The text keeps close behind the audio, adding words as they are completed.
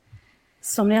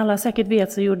Som ni alla säkert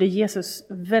vet så gjorde Jesus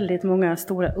väldigt många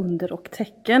stora under och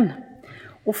tecken.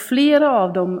 Och flera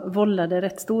av dem vållade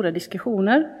rätt stora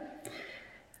diskussioner.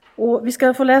 Och vi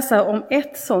ska få läsa om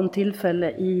ett sådant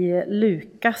tillfälle i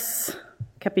Lukas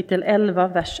kapitel 11,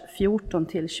 vers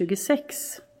 14-26.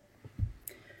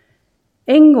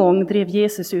 En gång drev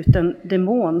Jesus ut en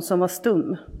demon som var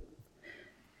stum.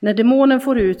 När demonen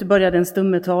for ut började den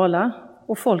stumme tala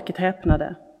och folket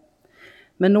häpnade.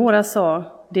 Men några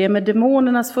sa, det är med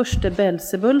demonernas förste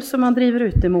Belzebul som han driver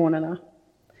ut demonerna.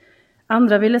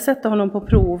 Andra ville sätta honom på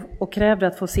prov och krävde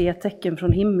att få se ett tecken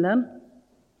från himlen.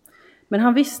 Men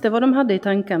han visste vad de hade i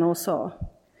tankarna och sa,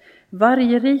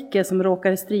 varje rike som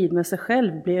råkar i strid med sig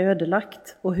själv blir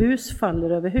ödelagt och hus faller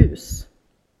över hus.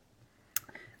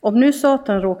 Om nu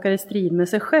Satan råkar i strid med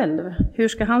sig själv, hur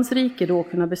ska hans rike då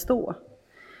kunna bestå?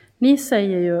 Ni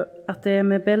säger ju att det är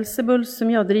med Belzebul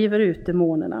som jag driver ut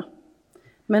demonerna.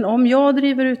 Men om jag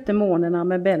driver ut demonerna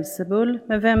med Belzebul,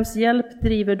 med vems hjälp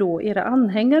driver då era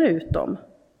anhängare ut dem?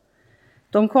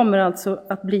 De kommer alltså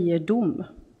att bli er dom.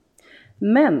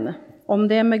 Men om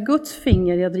det är med Guds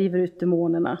finger jag driver ut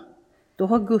demonerna, då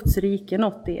har Guds rike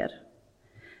nått er.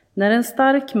 När en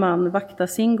stark man vaktar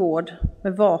sin gård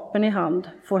med vapen i hand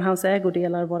får hans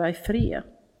ägodelar vara i fred.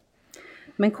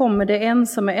 Men kommer det en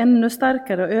som är ännu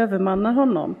starkare och övermannar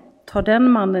honom, tar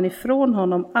den mannen ifrån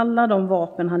honom alla de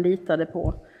vapen han litade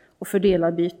på och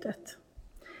fördelar bytet.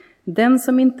 Den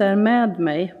som inte är med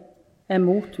mig är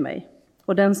mot mig,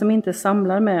 och den som inte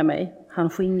samlar med mig, han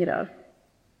skingrar.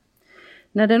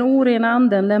 När den orena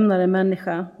anden lämnar en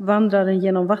människa vandrar den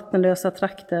genom vattenlösa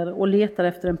trakter och letar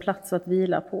efter en plats att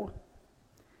vila på.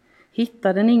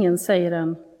 Hittar den ingen, säger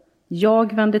den,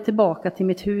 jag vänder tillbaka till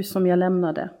mitt hus som jag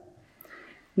lämnade.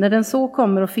 När den så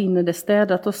kommer och finner det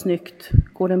städat och snyggt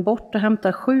går den bort och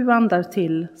hämtar 7 andar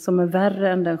till som är värre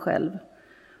än den själv.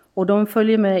 Och de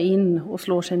följer med in och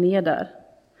slår sig ner där.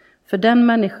 För den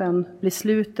människan blir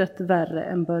slutet värre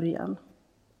än början.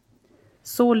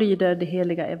 Så lyder det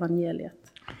heliga evangeliet.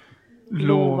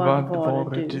 Lovad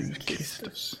vare du,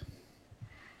 Kristus.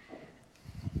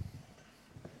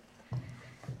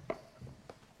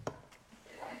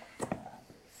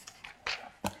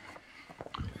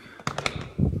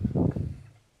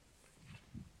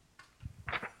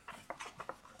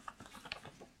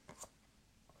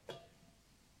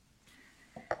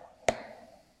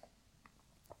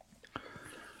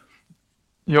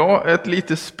 Ja, ett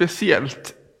lite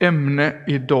speciellt ämne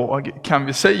idag kan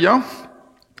vi säga.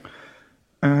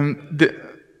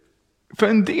 För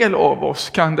en del av oss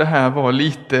kan det här vara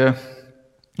lite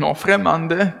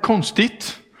främmande,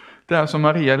 konstigt. Det här som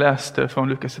Maria läste från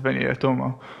Lukas evangeliet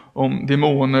om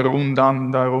demoner och onda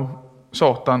andar och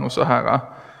Satan och så här.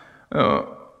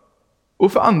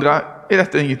 Och för andra är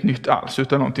detta inget nytt alls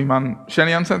utan någonting man känner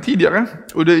igen sedan tidigare.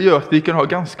 Och det gör att vi kan ha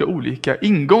ganska olika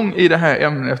ingång i det här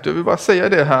ämnet. Jag vill bara säga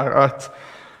det här att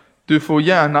du får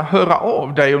gärna höra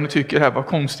av dig om du tycker det här var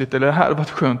konstigt eller det här har varit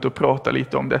skönt att prata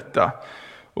lite om detta.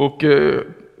 Och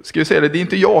ska jag säga det är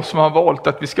inte jag som har valt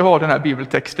att vi ska ha den här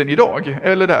bibeltexten idag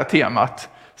eller det här temat.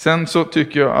 Sen så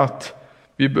tycker jag att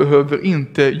vi behöver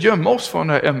inte gömma oss från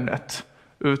det här ämnet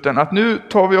utan att nu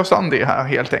tar vi oss an det här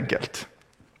helt enkelt.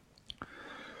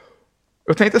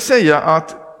 Jag tänkte säga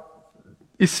att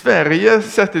i Sverige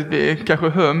sättet vi kanske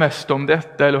hör mest om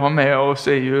detta eller har med oss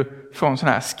är ju från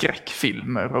sådana här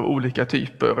skräckfilmer av olika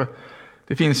typer.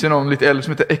 Det finns ju någon lite äldre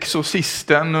som heter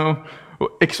Exorcisten och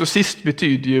exorcist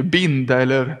betyder ju binda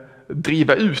eller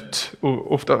driva ut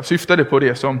och ofta syftar det på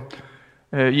det som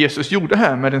Jesus gjorde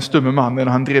här med den stumme mannen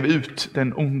när han drev ut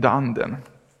den onda anden.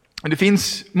 Det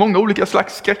finns många olika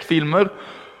slags skräckfilmer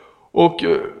och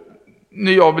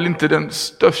nu är jag väl inte den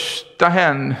största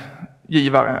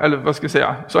hängivaren, eller vad ska jag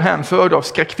säga, så hänförd av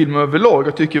skräckfilmer överlag.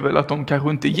 Jag tycker väl att de kanske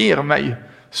inte ger mig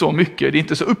så mycket. Det är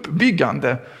inte så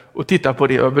uppbyggande att titta på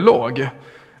det överlag.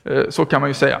 Så kan man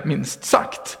ju säga, minst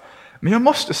sagt. Men jag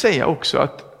måste säga också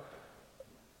att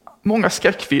många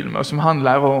skräckfilmer som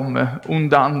handlar om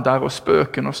onda andar och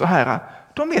spöken och så här,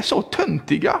 de är så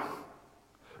töntiga.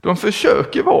 De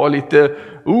försöker vara lite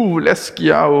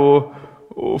läskiga och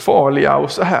farliga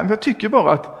och så här. Men jag tycker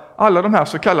bara att alla de här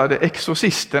så kallade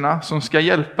exorcisterna som ska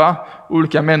hjälpa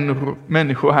olika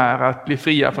människor här att bli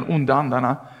fria från onda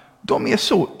andarna, de är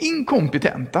så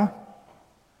inkompetenta.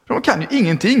 De kan ju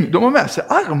ingenting. De har med sig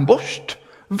armborst,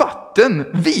 vatten,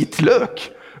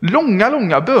 vitlök,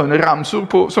 långa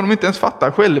böneramsor som de inte ens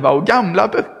fattar själva och gamla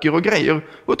böcker och grejer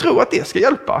och tror att det ska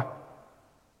hjälpa.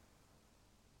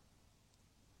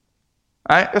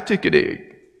 Nej, jag tycker det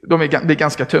är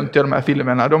ganska töntiga de här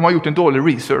filmerna. De har gjort en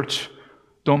dålig research,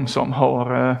 de som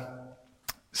har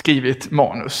skrivit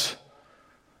manus.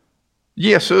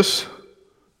 Jesus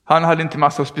Han hade inte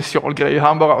massa specialgrejer,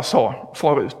 han bara sa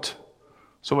far ut.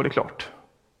 Så var det klart.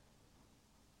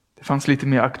 Det fanns lite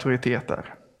mer auktoritet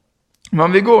där.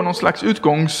 Men vi går någon slags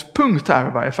utgångspunkt här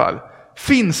i varje fall.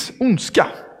 Finns ondska?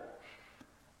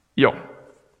 Ja,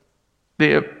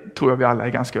 det tror jag vi alla är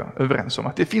ganska överens om,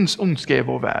 att det finns ondska i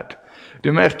vår värld.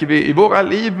 Det märker vi i våra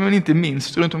liv, men inte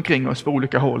minst runt omkring oss på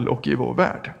olika håll och i vår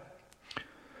värld.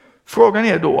 Frågan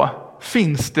är då,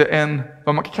 finns det en,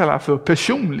 vad man kan kalla för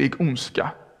personlig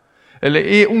ondska? Eller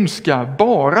är ondska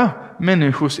bara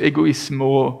människors egoism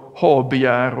och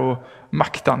habegär och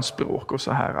maktanspråk och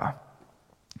så här?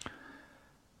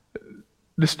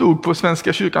 Det stod på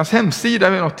Svenska kyrkans hemsida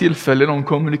vid något tillfälle, någon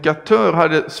kommunikatör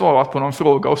hade svarat på någon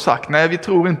fråga och sagt nej, vi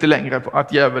tror inte längre på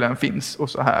att djävulen finns och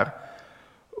så här.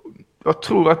 Jag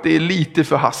tror att det är lite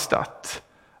förhastat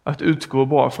att utgå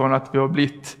bara från att vi har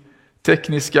blivit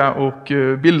tekniska och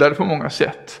bildade på många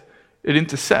sätt. Är det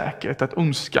inte säkert att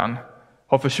ondskan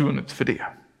har försvunnit för det.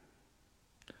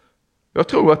 Jag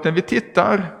tror att när vi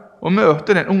tittar och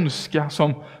möter den ondska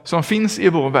som finns i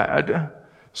vår värld,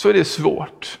 så är det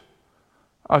svårt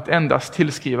att endast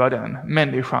tillskriva den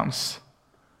människans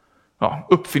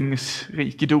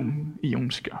uppfinningsrikedom i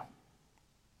ondska.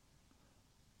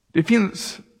 Det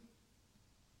finns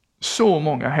så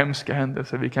många hemska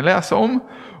händelser vi kan läsa om,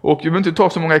 och vi behöver inte ta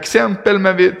så många exempel,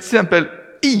 men till exempel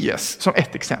IS som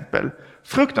ett exempel.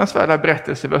 Fruktansvärda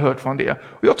berättelser vi har hört från det.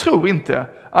 Och jag tror inte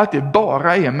att det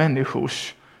bara är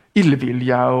människors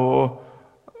illvilja och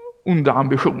onda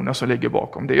ambitioner som ligger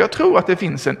bakom det. Jag tror att det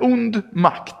finns en ond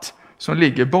makt som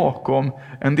ligger bakom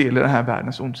en del i den här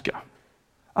världens ondska.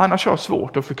 Annars har jag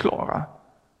svårt att förklara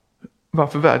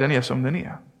varför världen är som den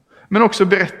är. Men också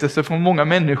berättelser från många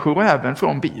människor och även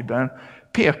från Bibeln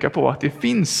pekar på att det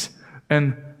finns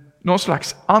någon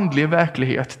slags andlig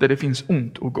verklighet där det finns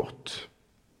ont och gott.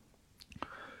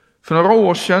 För några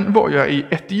år sedan var jag i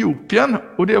Etiopien,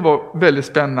 och det var väldigt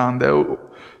spännande.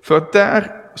 För att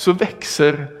där så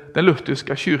växer den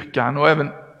lutherska kyrkan och även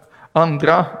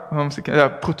andra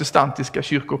protestantiska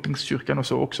kyrkor, pingstkyrkan och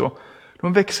så också.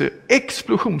 De växer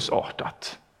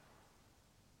explosionsartat.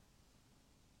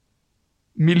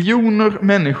 Miljoner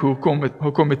människor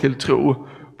har kommit till tro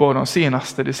bara de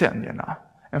senaste decennierna.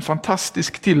 En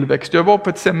fantastisk tillväxt. Jag var på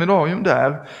ett seminarium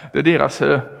där deras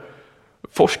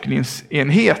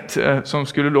forskningsenhet som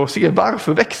skulle då se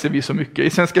varför växer vi så mycket. I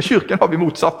Svenska kyrkan har vi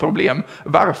motsatt problem.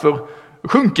 Varför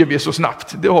sjunker vi så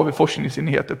snabbt? Det har vi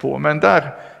forskningsenheter på. Men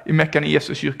där i Mekane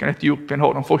Jesuskyrkan i Etiopien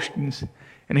har de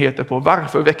forskningsenheter på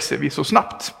varför växer vi så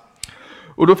snabbt.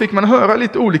 Och då fick man höra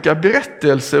lite olika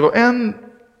berättelser, och en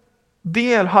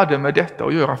del hade med detta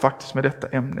att göra, faktiskt med detta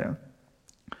ämne.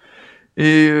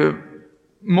 I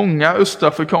många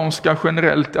östafrikanska,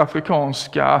 generellt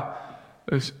afrikanska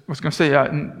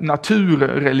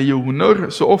naturreligioner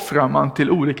så offrar man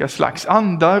till olika slags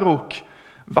andar och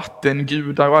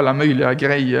vattengudar och alla möjliga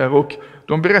grejer, och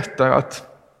de berättar att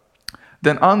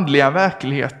den andliga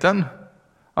verkligheten,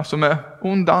 alltså med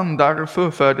onda andar,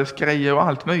 förfädersgrejer och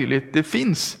allt möjligt, det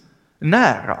finns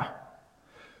nära.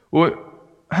 Och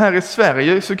här i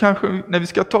Sverige så kanske när vi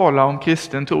ska tala om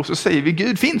kristen tro så säger vi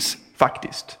Gud finns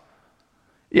faktiskt.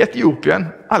 I Etiopien,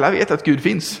 alla vet att Gud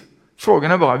finns.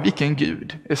 Frågan är bara vilken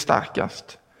Gud är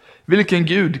starkast. Vilken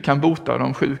Gud kan bota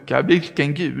de sjuka?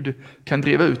 Vilken Gud kan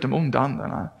driva ut de onda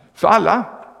andarna? För alla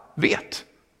vet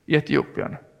i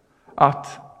Etiopien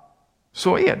att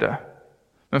så är det.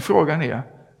 Men frågan är,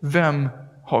 vem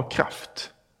har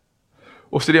kraft?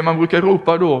 Och så det man brukar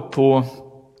ropa då på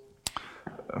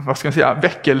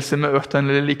väckelsemöten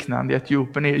eller liknande i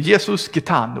Etiopien är Jesus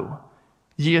Getano.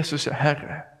 Jesus är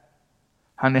Herre.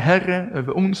 Han är Herre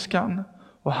över ondskan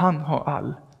och han har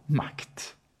all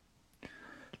makt.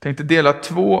 Jag tänkte dela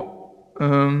 2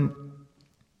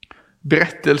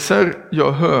 berättelser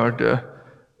jag hörde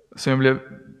som jag blev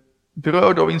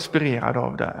berörd och inspirerad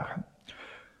av där.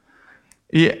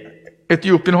 I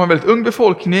Etiopien har en väldigt ung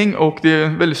befolkning, och det är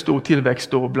en väldigt stor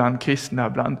tillväxt då bland kristna,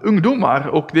 bland ungdomar.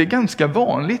 Och det är ganska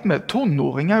vanligt med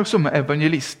tonåringar som är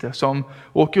evangelister som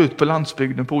åker ut på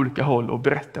landsbygden på olika håll och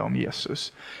berättar om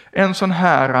Jesus. En sån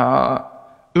här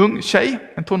ung tjej,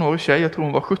 en tonårig tjej, jag tror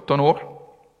hon var 17 år,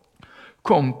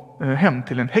 kom hem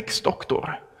till en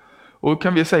häxdoktor. Och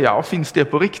kan vi säga, ja, finns det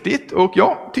på riktigt? Och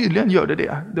ja, tydligen gör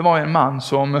det. Det var en man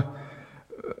som,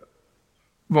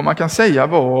 vad man kan säga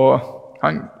var,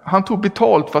 han tog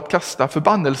betalt för att kasta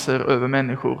förbannelser över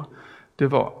människor. Det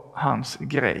var hans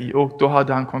grej. Och då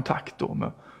hade han kontakt då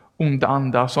med onda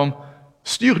andar som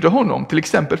styrde honom. Till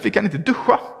exempel fick han inte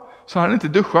duscha. Så han hade inte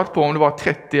duschat på om det var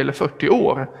 30 eller 40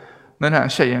 år när den här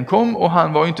tjejen kom. Och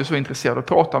han var inte så intresserad av att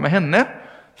prata med henne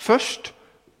först.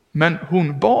 Men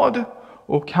hon bad,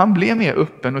 Och han blev mer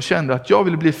öppen och kände att jag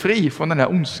vill bli fri från den här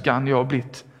ondskan jag har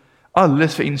blivit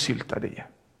alldeles för insyltad i.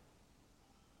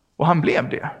 Och han blev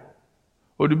det.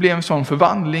 Och det blev en sån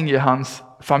förvandling i hans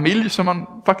familj som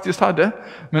han faktiskt hade,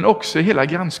 men också i hela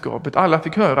grannskapet. Alla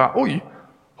fick höra, oj,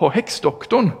 har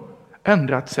häxdoktorn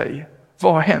ändrat sig?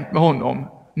 Vad har hänt med honom?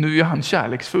 Nu är han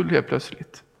kärleksfull helt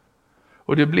plötsligt.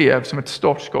 Och det blev som ett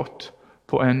startskott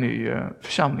på en ny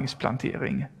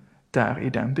församlingsplantering där i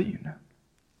den byn.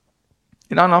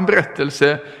 En annan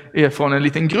berättelse är från en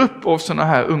liten grupp av sådana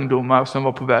här ungdomar som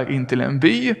var på väg in till en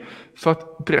by för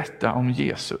att berätta om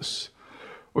Jesus.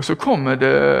 Och så kommer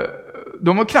det,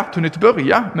 de har knappt hunnit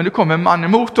börja, men det kommer en man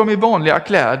emot dem i vanliga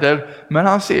kläder, men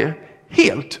han ser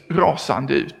helt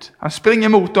rasande ut. Han springer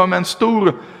mot dem med en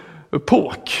stor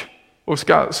påk och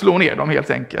ska slå ner dem helt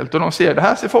enkelt. Och de ser, det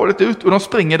här ser farligt ut, och de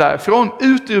springer därifrån.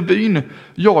 Ut ur byn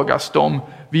jagas de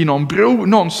vid någon bro,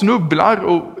 någon snubblar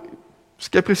och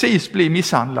ska precis bli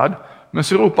misshandlad. Men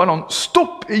så ropar någon,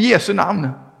 stopp i Jesu namn.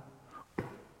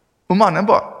 Och mannen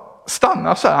bara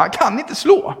stannar så här, han kan inte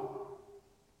slå.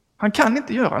 Han kan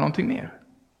inte göra någonting mer.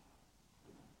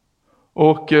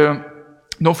 Och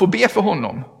de får be för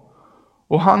honom.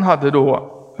 Och han hade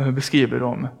då, beskriver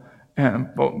de, en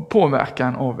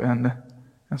påverkan av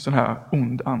en sån här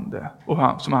ond ande.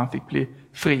 Och som han fick bli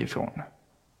fri från.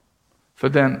 För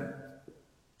den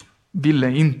ville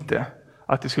inte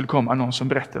att det skulle komma någon som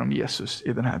berättade om Jesus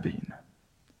i den här byn.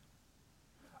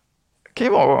 Det kan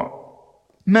ju vara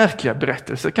märkliga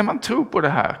berättelser. Kan man tro på det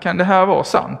här? Kan det här vara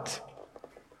sant?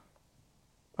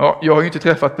 Ja, jag har ju inte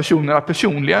träffat personerna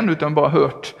personligen utan bara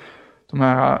hört de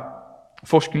här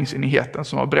forskningsenheten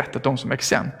som har berättat om som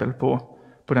exempel på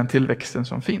den tillväxten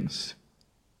som finns.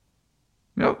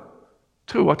 Men jag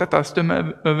tror att detta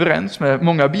stämmer överens med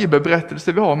många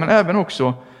bibelberättelser vi har, men även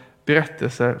också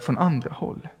berättelser från andra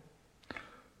håll.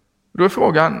 Då är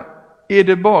frågan, är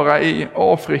det bara i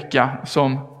Afrika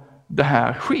som det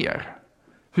här sker?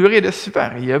 Hur är det i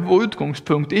Sverige? Vår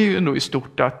utgångspunkt är ju ändå i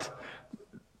stort att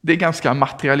det är ganska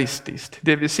materialistiskt.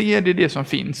 Det vi ser, det är det som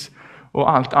finns.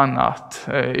 Och allt annat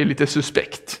är lite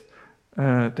suspekt.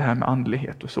 Det här med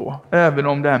andlighet och så. Även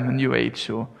om det här med New Age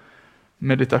och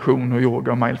meditation och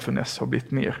yoga och mindfulness har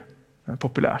blivit mer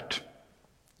populärt.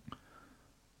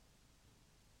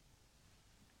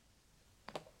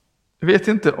 Jag vet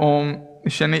inte om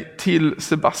ni känner till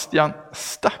Sebastian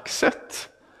Staxet.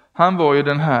 Han var ju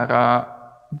den här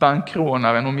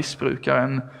bankrånaren och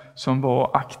missbrukaren som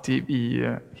var aktiv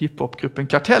i hiphopgruppen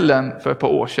Kartellen för ett par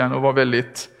år sedan och var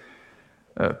väldigt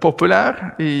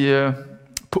populär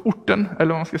på orten, eller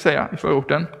vad man ska säga, i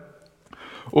förorten.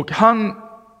 Och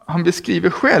han beskriver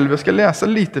själv, jag ska läsa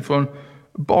lite från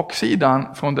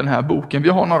baksidan från den här boken. Vi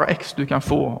har några ex du kan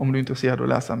få om du är intresserad av att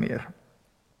läsa mer.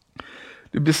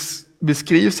 Det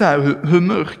beskrivs här hur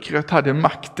mörkret hade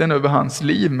makten över hans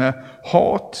liv med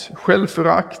hat,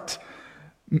 självförakt,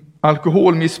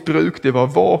 alkoholmissbruk, det var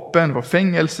vapen, det var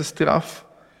fängelsestraff,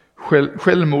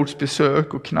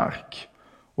 självmordsbesök och knark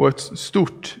och ett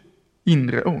stort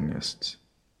inre ångest.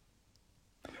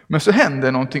 Men så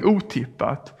händer någonting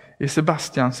otippat i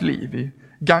Sebastians liv, i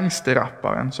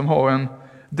gangsterrapparen som har en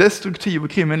destruktiv och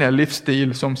kriminell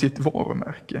livsstil som sitt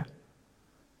varumärke.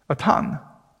 Att han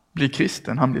blir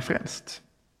kristen, han blir frälst.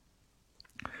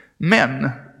 Men,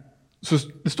 så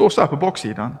det står så här på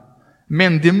baksidan,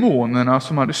 men demonerna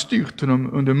som hade styrt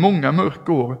honom under många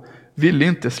mörka år ville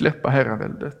inte släppa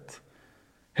herraväldet.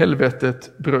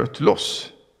 Helvetet bröt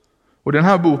loss. Och den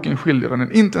här boken skildrar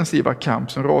en intensiva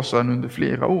kamp som rasade under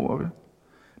flera år.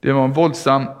 Det var en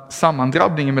våldsam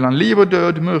sammandrabbning mellan liv och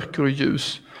död, mörker och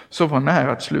ljus som var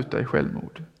nära att sluta i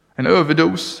självmord. En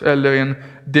överdos eller en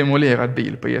demolerad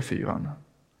bil på E4.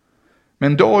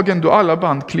 Men dagen då alla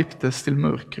band klipptes till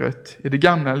mörkret i det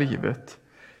gamla livet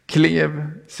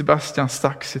klev Sebastian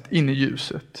Staxet in i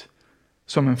ljuset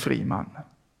som en fri man.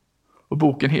 Och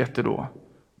boken heter då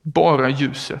Bara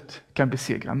ljuset kan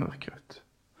besegra mörkret.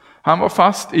 Han var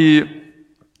fast i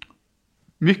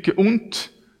mycket ont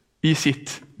i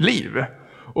sitt liv.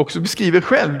 Och så beskriver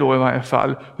själv då i varje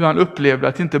fall hur han upplevde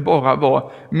att det inte bara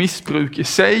var missbruk i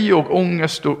sig och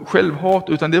ångest och självhat,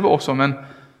 utan det var som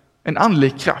en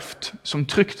andlig kraft som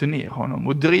tryckte ner honom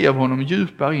och drev honom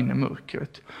djupare in i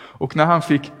mörkret. Och när han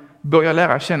fick börja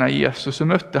lära känna Jesus så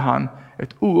mötte han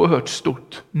ett oerhört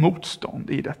stort motstånd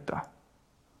i detta.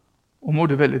 Och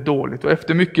mådde väldigt dåligt. Och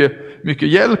efter mycket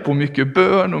hjälp och mycket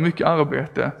bön och mycket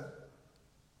arbete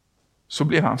så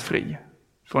blev han fri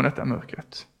från detta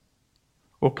mörkret.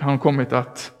 Och han har kommit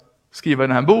att skriva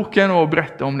den här boken och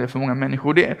berätta om det för många människor.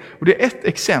 Och det är ett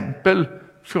exempel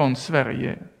från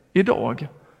Sverige idag.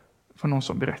 För någon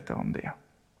som berättar om det.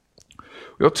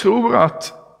 Och jag tror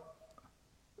att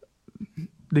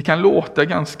Det kan låta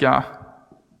ganska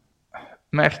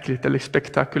märkligt eller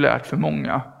spektakulärt för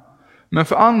många. Men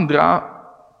för andra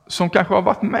som kanske har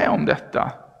varit med om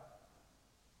detta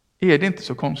är det inte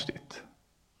så konstigt.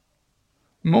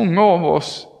 Många av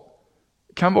oss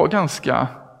kan vara ganska,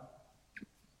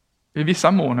 i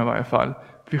vissa mån i varje fall,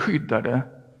 beskyddade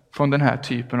från den här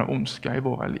typen av ondska i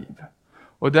våra liv.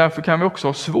 Och därför kan vi också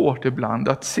ha svårt ibland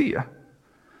att se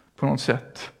på något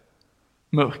sätt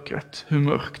mörkret, hur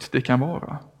mörkt det kan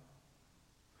vara.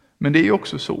 Men det är ju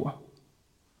också så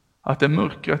att det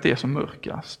mörkret är som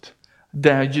mörkast,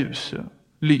 där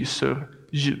lyser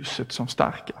ljuset som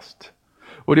starkast.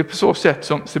 Och det är på så sätt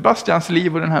som Sebastians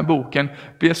liv och den här boken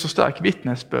blir så stark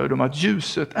vittnesbörd om att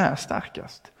ljuset är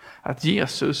starkast. Att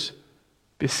Jesus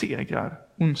besegrar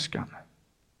ondskan.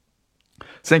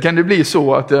 Sen kan det bli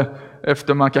så att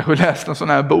efter man kanske läst en sån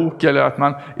här bok eller att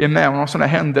man är med om någon sån här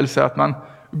händelse att man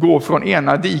går från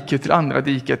ena diket till andra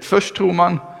diket. Först tror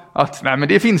man att nej, men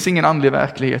det finns ingen andlig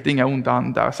verklighet, inga onda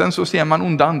andar. Sen så ser man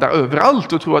onda andar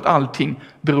överallt och tror att allting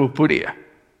beror på det.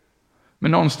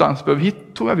 Men någonstans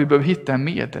tror jag vi behöver hitta en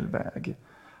medelväg.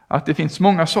 Att det finns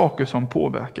många saker som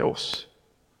påverkar oss.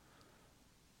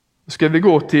 Ska vi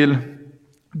gå till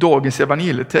dagens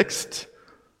evangelietext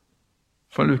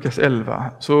från Lukas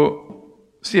 11 så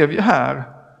ser vi här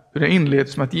hur det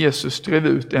inleds med att Jesus drev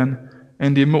ut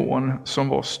en demon som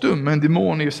var stum. En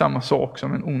demon är ju samma sak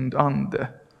som en ond ande.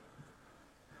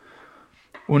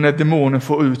 Och när demonen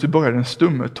får ut börjar den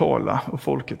stumme tala och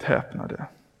folket häpnade.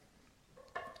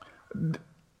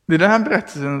 I den här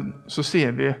berättelsen så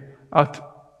ser vi att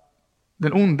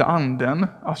den onda anden,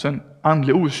 alltså en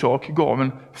andlig orsak, gav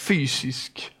en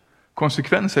fysisk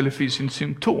konsekvens eller fysiskt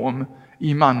symptom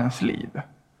i mannens liv.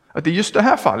 Att i just det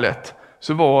här fallet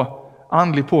så var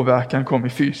andlig påverkan kom i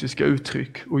fysiska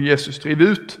uttryck och Jesus drev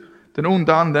ut den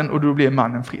onda anden och då blev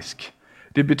mannen frisk.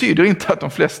 Det betyder inte att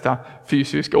de flesta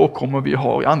fysiska åkommor vi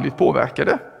har är andligt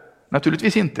påverkade.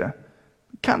 Naturligtvis inte.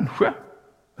 Kanske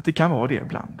att det kan vara det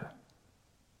ibland.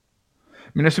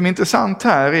 Men det som är intressant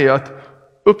här är att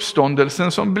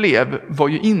uppståndelsen som blev var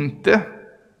ju inte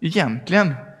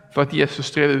egentligen för att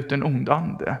Jesus drev ut en ond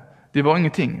ande. Det var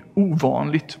ingenting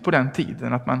ovanligt på den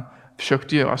tiden att man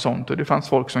försökte göra sånt och det fanns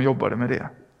folk som jobbade med det.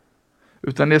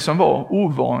 Utan det som var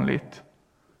ovanligt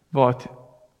var att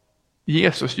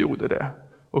Jesus gjorde det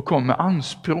och kom med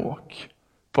anspråk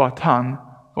på att han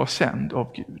var sänd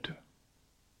av Gud.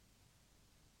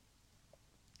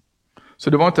 Så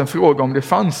det var inte en fråga om det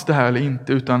fanns det här eller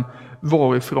inte utan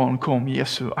varifrån kom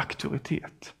Jesu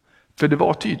auktoritet. För det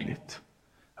var tydligt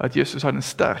att Jesus hade en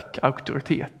stark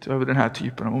auktoritet över den här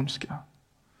typen av ondska.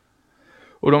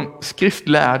 Och de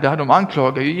skriftlärda, de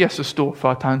anklagar ju Jesus då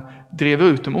för att han drev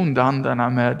ut de onda andarna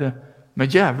med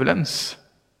djävulens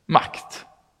makt.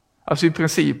 Alltså i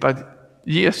princip att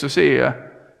Jesus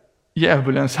är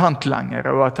djävulens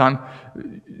hantlangare och att han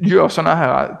gör sådana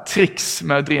här tricks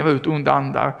med att driva ut onda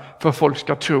andar för att folk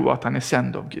ska tro att han är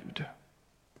sänd av Gud.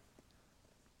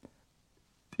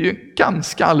 Det är ju en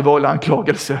ganska allvarlig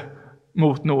anklagelse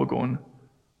mot någon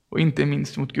och inte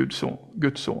minst mot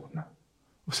Guds son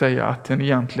och säga att den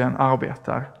egentligen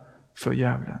arbetar för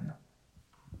djävulen.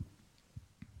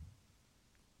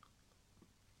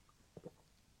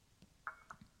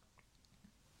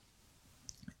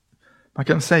 Man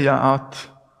kan säga att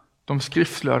de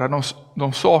skriftlärda,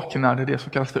 de saknade det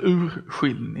som kallas för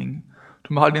urskiljning.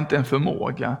 De hade inte en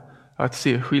förmåga att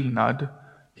se skillnad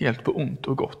helt på ont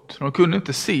och gott. De kunde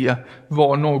inte se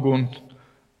vad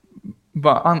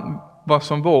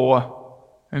som var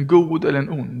en god eller en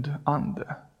ond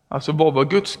ande. Alltså vad var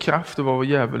Guds kraft och vad var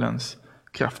djävulens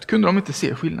kraft. Kunde de inte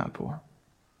se skillnad på.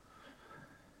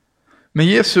 Men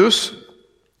Jesus,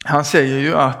 han säger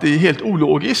ju att det är helt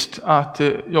ologiskt att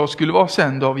jag skulle vara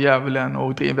sänd av djävulen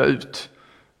och driva ut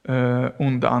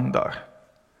onda andar.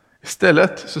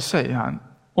 Istället så säger han,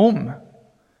 om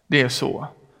det är så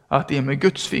att det är med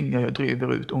Guds finger jag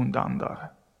driver ut onda andar,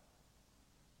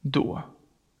 då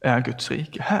är Guds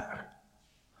rike här.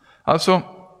 Alltså,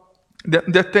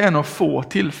 detta är en av få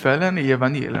tillfällen i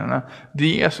evangelierna där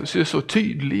Jesus är så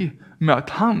tydlig med att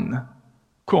han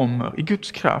kommer i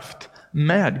Guds kraft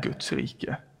med Guds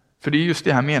rike. För det är just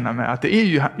det han menar med att det är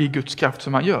ju i Guds kraft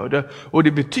som han gör det. Och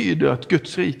det betyder att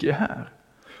Guds rike är här.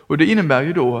 Och det innebär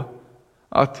ju då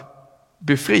att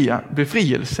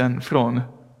befrielsen från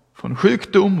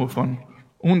sjukdom och från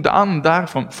onda andar,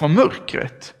 från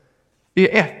mörkret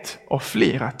är ett av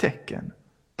flera tecken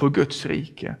på Guds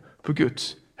rike, på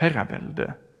Guds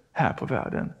herravälde här på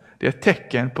världen. Det är ett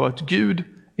tecken på att Gud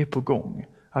är på gång,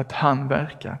 att han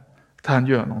verkar, att han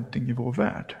gör någonting i vår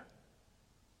värld.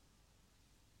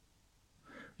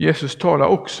 Jesus talar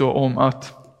också om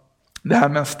att Det här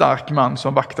med en stark man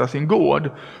som vaktar sin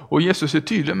gård. Och Jesus är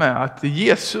tydlig med att det är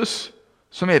Jesus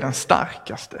som är den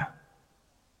starkaste.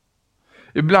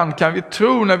 Ibland kan vi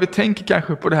tro, när vi tänker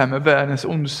kanske på det här med världens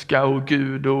ondska och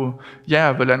Gud och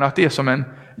djävulen, att det är som en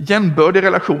jämbördig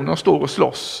relation. De står och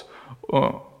slåss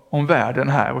om världen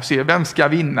här och ser vem ska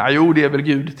vinna. Jo, det är väl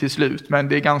Gud till slut, men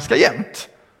det är ganska jämnt.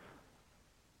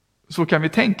 Så kan vi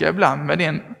tänka ibland,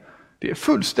 men det är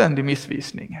fullständig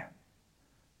missvisning.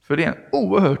 För det är en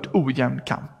oerhört ojämn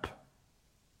kamp.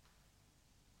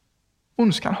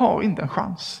 Ondskan har inte en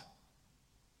chans.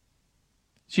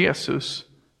 Jesus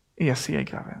är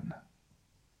segraren.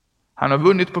 Han har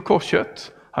vunnit på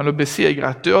korset. Han har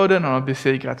besegrat döden, han har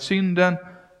besegrat synden,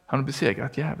 han har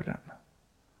besegrat djävulen.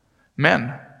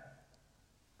 Men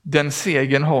den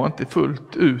segern har inte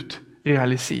fullt ut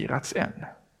realiserats än.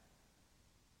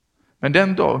 Men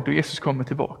den dag då Jesus kommer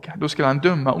tillbaka, då ska han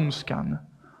döma ondskan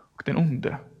och den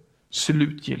onde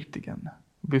slutgiltigen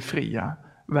och befria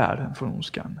världen från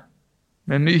ondskan.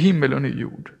 Med en ny himmel och ny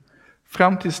jord.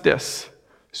 Fram tills dess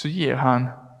så ger han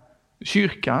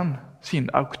kyrkan sin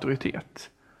auktoritet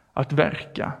att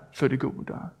verka för det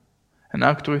goda. En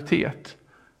auktoritet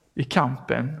i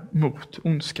kampen mot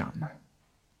ondskan.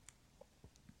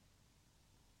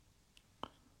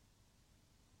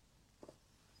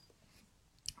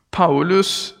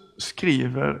 Paulus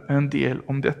skriver en del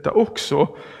om detta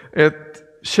också. Ett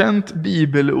känt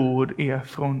bibelord är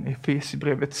från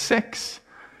Efesierbrevet 6,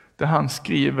 där han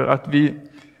skriver att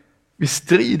vi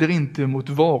strider inte mot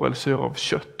varelser av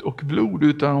kött och blod,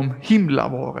 utan om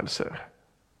himlavarelser.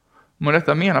 Med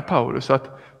detta menar Paulus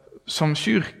att som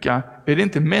kyrka är det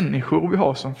inte människor vi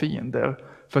har som fiender.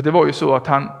 För det var ju så att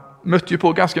han mötte ju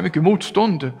på ganska mycket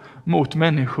motstånd mot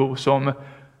människor som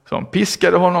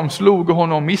piskade honom, slog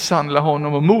honom, misshandlade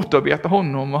honom och motarbetade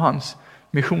honom och hans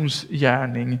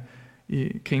missionsgärning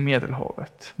kring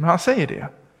Medelhavet. Men han säger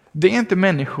det är inte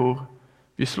människor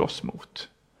vi slåss mot,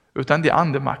 utan det är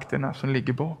andemakterna som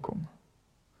ligger bakom.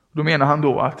 Då menar han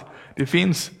då att det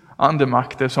finns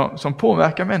andemakter som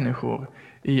påverkar människor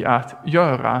i att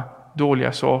göra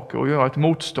dåliga saker och göra ett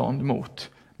motstånd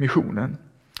mot missionen,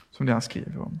 som det han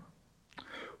skriver om.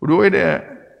 Och då är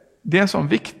det är en sån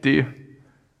viktig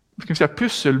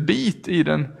pusselbit i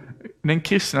den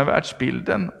kristna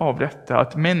världsbilden av detta,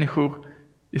 att människor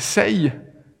i sig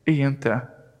är inte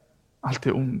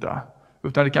alltid onda,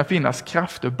 utan det kan finnas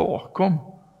krafter bakom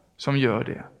som gör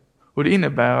det. Och det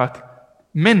innebär att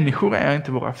människor är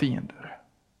inte våra fiender,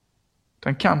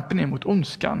 utan kampen är mot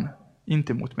ondskan,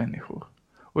 inte mot människor.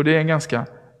 Och det är en ganska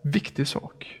viktig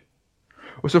sak.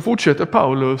 Och så fortsätter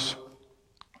Paulus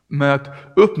med att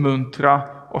uppmuntra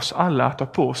oss alla att ta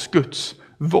på oss Guds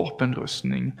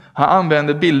vapenrustning. Han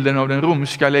använder bilden av den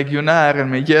romerska legionären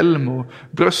med hjälm och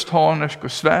bröstharnersk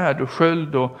och svärd och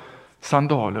sköld och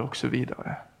sandaler och så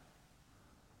vidare.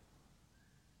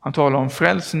 Han talar om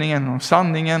frälsningen, om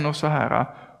sanningen och så här.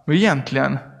 Men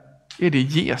egentligen är det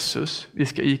Jesus vi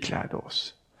ska ikläda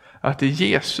oss. Att det är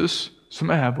Jesus som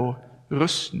är vår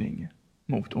rustning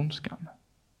mot ondskan.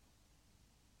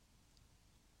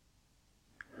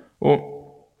 Och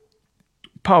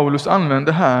Paulus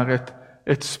använder här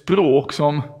ett språk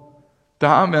där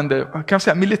han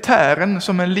använder militären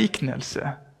som en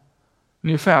liknelse.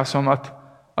 Ungefär som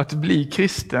att bli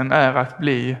kristen är att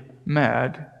bli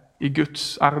med i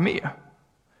Guds armé.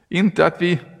 Inte att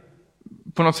vi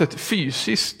på något sätt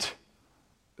fysiskt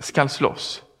ska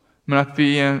slåss, men att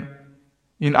vi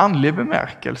i en andlig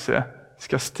bemärkelse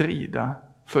ska strida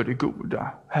för det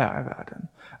goda här i världen.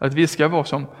 Att vi ska vara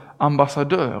som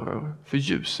ambassadörer för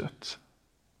ljuset,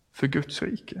 för Guds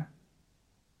rike.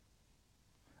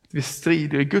 Att vi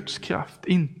strider i Guds kraft,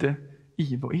 inte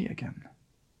i vår egen.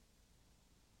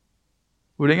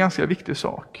 Och det är en ganska viktig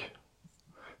sak.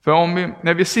 För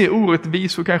när vi ser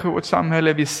orättvisor kanske i vårt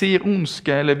samhälle, vi ser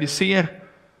ondska eller vi ser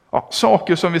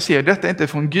saker som vi ser, detta är inte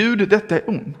från Gud, detta är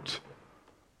ont.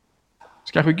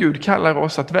 Så kanske Gud kallar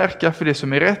oss att verka för det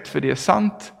som är rätt, för det är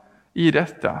sant i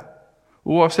detta.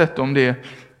 Oavsett om det är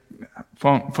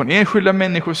från enskilda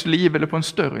människors liv eller på en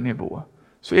större nivå,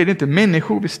 så är det inte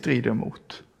människor vi strider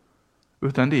mot,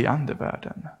 utan det är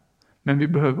andevärlden. Men vi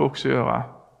behöver också göra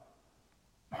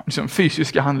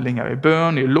fysiska handlingar i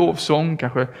bön, i lovsång,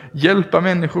 kanske hjälpa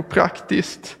människor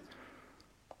praktiskt.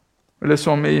 Eller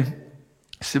som i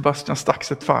Sebastian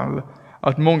Staxets fall,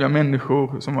 att många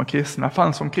människor som var kristna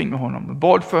fanns omkring honom,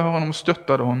 bad för honom,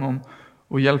 stöttade honom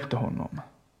och hjälpte honom.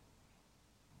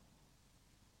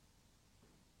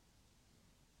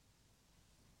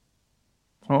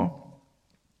 Ja.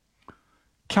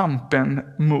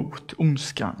 Kampen mot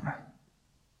ondskan.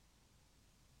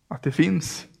 Att det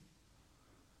finns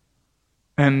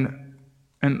en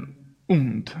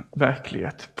ond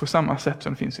verklighet på samma sätt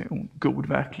som det finns en god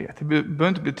verklighet. Det behöver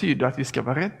inte betyda att vi ska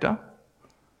vara rädda.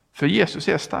 För Jesus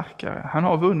är starkare. Han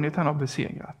har vunnit, han har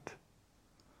besegrat.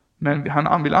 Men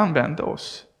han vill använda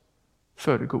oss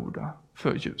för det goda,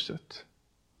 för ljuset.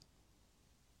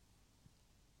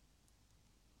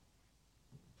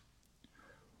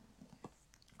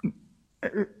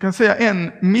 Jag kan säga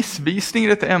en missvisning i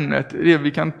detta ämnet är att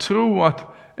vi kan tro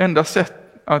att enda sätt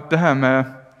att det här med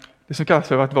det som kallas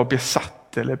för att vara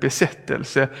besatt eller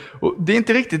besättelse, och det är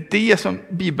inte riktigt det som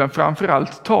Bibeln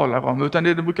framförallt talar om, utan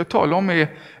det brukar tala om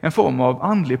är en form av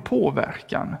andlig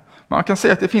påverkan. Man kan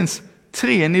säga att det finns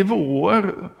 3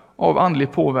 nivåer av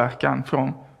andlig påverkan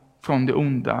från det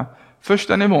onda.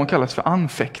 Första nivån kallas för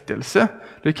anfäktelse.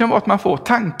 Det kan vara att man får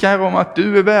tankar om att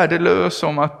du är värdelös,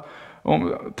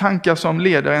 om tankar som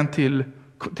leder en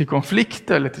till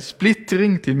konflikt eller till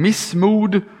splittring, till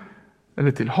missmod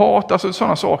eller till hat, alltså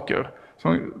sådana saker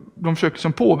som de försöker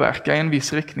som påverka i en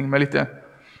viss riktning med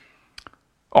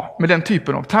med den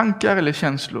typen av tankar eller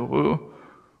känslor. Och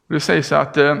det sägs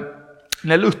att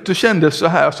när Luther kände så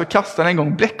här så kastade han en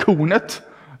gång bläckhornet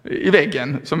i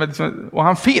väggen och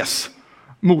han fes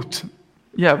mot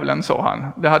djävulen, sa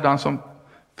han. Det hade han som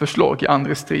förslag i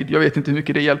andra strid. Jag vet inte hur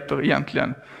mycket det hjälper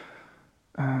egentligen.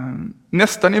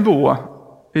 Nästa nivå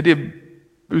är det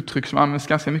uttryck som används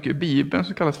ganska mycket i Bibeln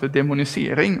som kallas för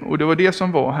demonisering. Och det var det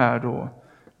som var här då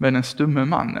med den stumme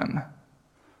mannen.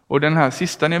 Och den här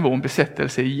sista nivån,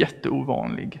 besättelse, är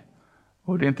jätteovanlig.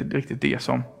 Och det är inte riktigt det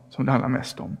som det handlar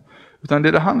mest om. Utan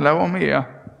det handlar om är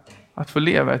att få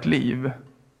leva ett liv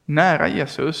nära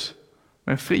Jesus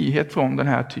med frihet från den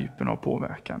här typen av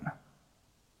påverkan.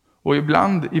 Och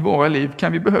ibland i våra liv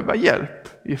kan vi behöva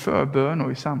hjälp i förbön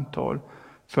och i samtal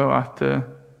för att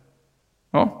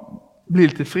bli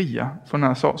lite fria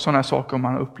från sådana här saker om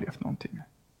man har upplevt någonting.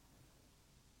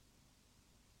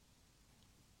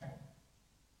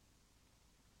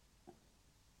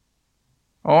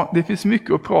 Ja, det finns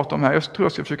mycket att prata om här. Jag tror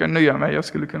jag ska försöka nöja mig. Jag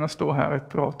skulle kunna stå här ett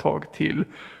bra tag till.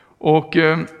 Och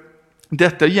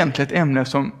detta är egentligen ett ämne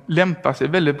som lämpar sig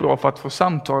väldigt bra för att få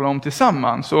samtala om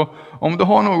tillsammans. Så om du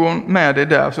har någon med dig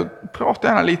där så prata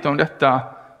gärna lite om detta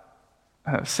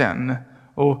sen.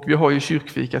 Och vi har ju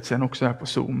kyrkfikat sen också här på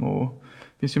Zoom. Och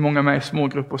det finns ju många med i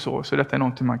smågrupper och så detta är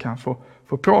någonting man kan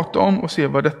få prata om och se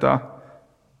vad detta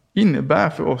innebär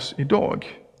för oss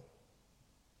idag.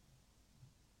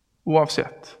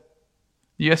 Oavsett.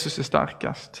 Jesus är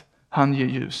starkast. Han ger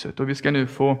ljuset. Och vi ska nu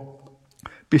få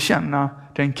bekänna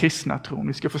den kristna tron.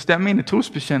 Vi ska få stämma in i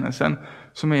trosbekännelsen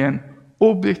som är en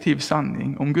objektiv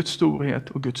sanning om Guds storhet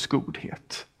och Guds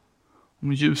godhet.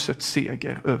 Om ljusets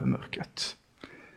seger över mörkret.